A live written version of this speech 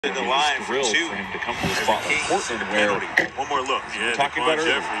The line for two for him to come to the spot like Portland, where one more look. Yeah, talking about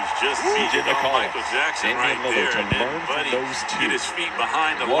Jeffries just beat Michael Jackson right there, to learn from those two. Get his feet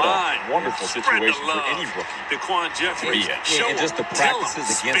behind the what line. A wonderful situation for any rookie. Daquan Jeffries, and just the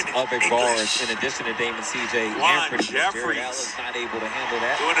practices against other guards, in addition to Damon C.J. Jeffries Allen's not able to handle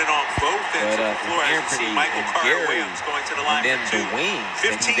that. Doing it on both ends of the floor. As you see Michael Carter-Williams going to the line and then for two. the wings 15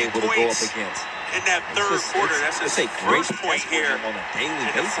 that he's able to go up against. In that third quarter, that's his first point here on a daily in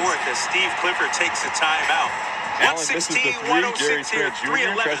the basis. fourth as Steve Clifford takes the timeout. Allen misses the three. Gary Trent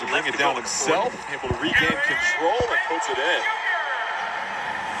Jr. tries to bring it down himself, able to regain control and puts it in.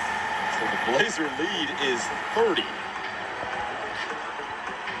 So the Blazer lead is 30.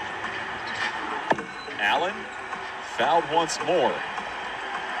 Allen fouled once more.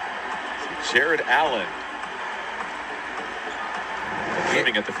 So Jared Allen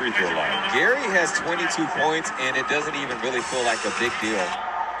shooting at the free throw line. Gary has 22 points, and it doesn't even really feel like a big deal.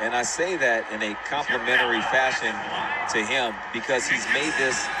 And I say that in a complimentary fashion to him because he's made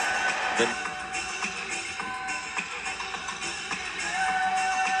this the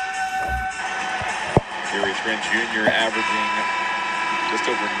Gary Trent Jr. averaging just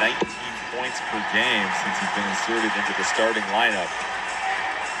over 19 points per game since he's been inserted into the starting lineup.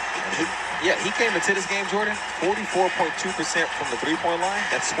 He came into this game, Jordan, 44.2% from the three-point line.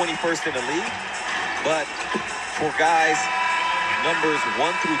 That's 21st in the league. But for guys numbers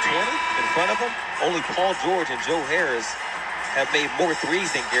 1 through 20 in front of him, only Paul George and Joe Harris have made more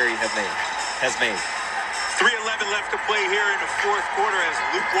threes than Gary has made. 3:11 left to play here in the fourth quarter as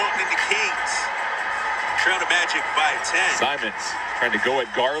Luke Walton and the Kings trail the Magic by 10. Simons trying to go at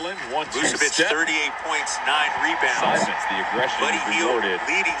Garland. 1-2 Vucevic, step. 38 points, 9 rebounds. Simons, the aggression Buddy Hield rewarded.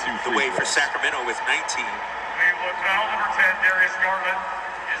 leading the way for Sacramento with 19. Foul number 10, Darius Garland.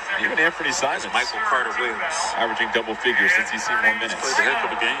 Even Anthony Simons Michael Carter-Williams averaging double figures since he's seen more minutes. played a heck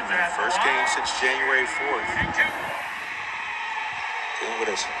of a game, man. First game since January 4th. Dealing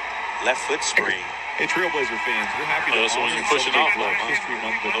with his left foot sprain. Hey, Trailblazer fans, we're happy to so when honor you're pushing Celebrate off, Black History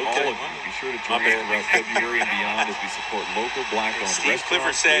Month with all of you. Be sure to join us throughout February and beyond as we support local Black-owned Steve restaurants,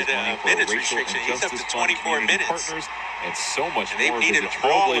 Clifford said raise money for minutes racial restriction. He's up to injustice fund, 24 community minutes. partners, and so much And they've more. needed Visit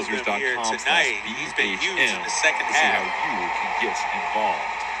all of them here trailblazers.com/BHM tonight. He's been huge in the second to see half. how you can get involved.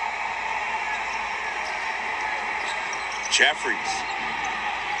 Jeffries.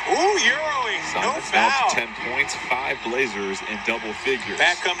 Ooh, Euroing. No Simons now foul. to 10 points, 5 Blazers in double figures.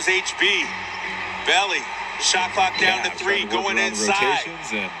 Back comes HB. Belly. Shot clock down to 3, going inside.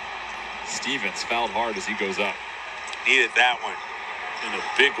 And Stevens fouled hard as he goes up. Needed that one in a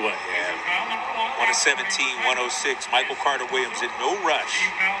big way. 117-106. Michael Carter-Williams in no rush.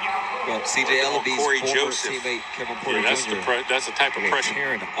 Well, C.J. Ellaby's Corey former Joseph. teammate Kevin Porter Jr. That's the type of pressure.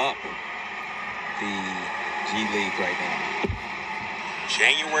 tearing up the G League right now.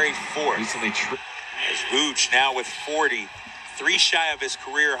 January 4th. Recently As Vooch now with 40. 3 shy of his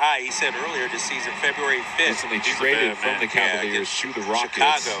career high. He said earlier this season, February 5th. recently traded from the Cavaliers to the Rockets.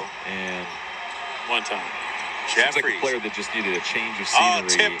 Chicago. And One time. seems like a Jeffries. player that just needed a change of scenery.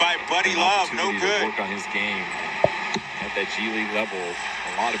 Tip by Buddy an Love. No opportunity good. to work on his game at that G League level.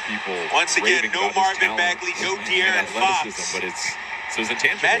 A lot of people Once again, raving no about his Marvin talent Bagley, no and De'Aaron athleticism, Fox. but it's so it's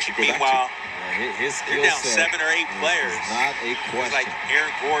intangible. Magic, to go back meanwhile, His they're skill down set 7 or 8 players. is not a It's question. like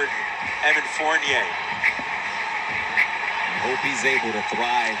Aaron Gordon, Evan Fournier. Hope he's able to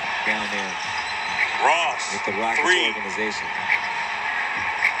thrive down there Ross. with the Rockets 3. organization.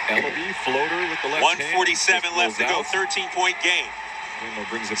 Ellaby floater with the left 147 hand. left to go. Out. 13-point game. Windler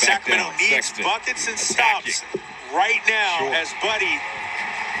brings it back Sacramento down. needs Sexton buckets and attacking. stops right now Short. as Buddy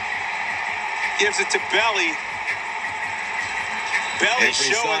gives it to Belly. Belly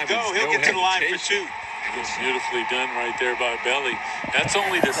Anthony show and go. Simons, He'll no get to the line for hesitation. 2. It's beautifully done right there by Belly. That's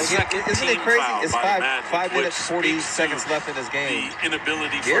only the second Isn't team it crazy? foul It's by the Magic, 5 minutes, which 40 speaks seconds to left in this game. the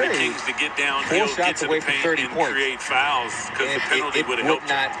inability for Gary, the Kings to get 4 downhill, get shots to away the from paint, 30 and points. create fouls because the And penalty it would have would helped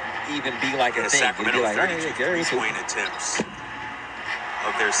not even be like a thing. It'd be Sacramento like, hey, Gary's 33-point attempts.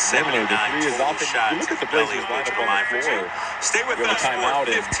 Of their Windler, 79 the three is total often. shots. You look at the Belly Blazers will go to lineup the on line the for floor. 2. Stay with You have a us for timeout,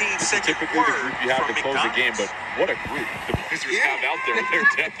 a and 15-second typically the word group you have from to close the game, McDonald's. but what a group the Blazers have out there with their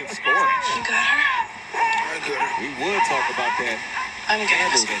depth and scoring. You got her? We would talk about that I'm good.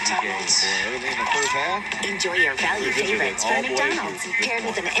 handle that he gave for early in the first half. Enjoy your value favorites from McDonald's, paired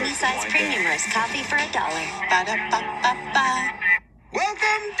with an any-size premium roast coffee for $1. Ba-da-ba-ba-ba.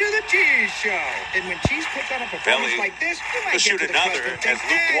 Welcome to the Cheese Show. And when Cheese puts on a performance Belly like this, you might will get shoot to the another crust and as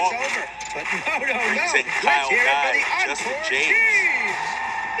think, Luke "Yeah, Walton it's over." But no. brings in Let's Kyle hear it for Guy, the Justin encore James. Cheese.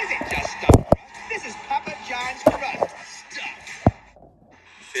 This isn't just stuffed crust. This is Papa John's crust stuff.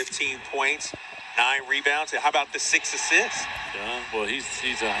 15 points, 9 rebounds, and how about the 6 assists? Yeah, well,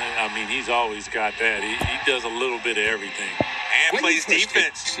 he's always got that. He does a little bit of everything. And plays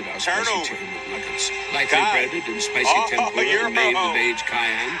defense. Turnover. Lightly breaded and spicy tempura you're and made home. with aged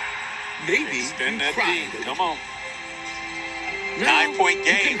cayenne. Maybe Extend you that cried. D. Come on. No, 9-point you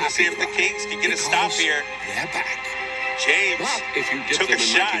game. can Let's see if happy the about Kings it, can get a stop because here. They're back. James But if you dip took them a in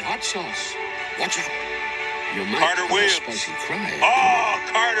shot. Mikey hot sauce, watch out. You might Carter have a Williams. spicy cry. Oh,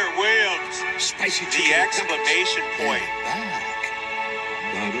 Carter Williams. Spicy The chicken exclamation nuggets. point. They're back.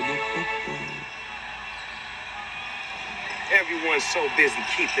 Ba-da-ba-ba-ba. Everyone's so busy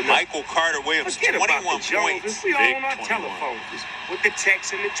keeping up. Michael Carter Williams, Forget about 21 the Joneses. points. We all Big on our 21. telephones with the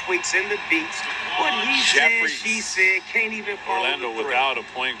texts and the tweets and the beats. What he Jeffries. said, she said, can't even follow Orlando the thread. without a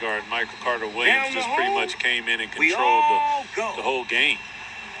point guard, Michael Carter Down Williams the just pretty hole, much came in and we controlled all go. the whole game.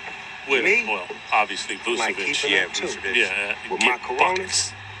 With, Me? well, obviously Like Vucevic. keeping Yeah, up too. Vucevic. Yeah, With my get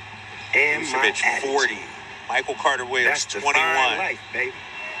Coronas and my Vucevic, attitude. 40. Michael Carter Williams, That's the 21. fine life, baby.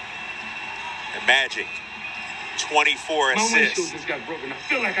 And Magic, 24 My windshield assists. just got broken. I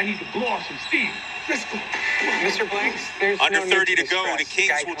feel like I need to blow off some steam. Let's go. Mr. Blanks, there's Under no need 30 to be go. The stressed.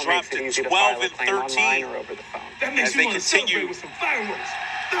 Kings Geico will drop makes it to easy 12 file a and claim 13. online or over the phone. That makes As you they want to continue celebrate with some fireworks.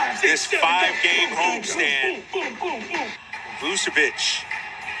 5, 6, this 7, 5-game boom, boom, homestand. boom, boom, boom, boom. Vucevic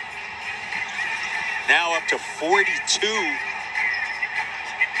now up to 42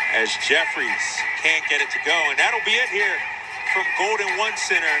 as Jeffries can't get it to go. And that'll be it here from Golden One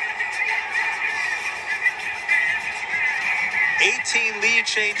Center. 18 lead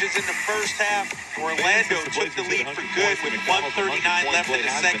changes in the first half. Orlando took the lead for good with 1:39 left in the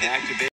second.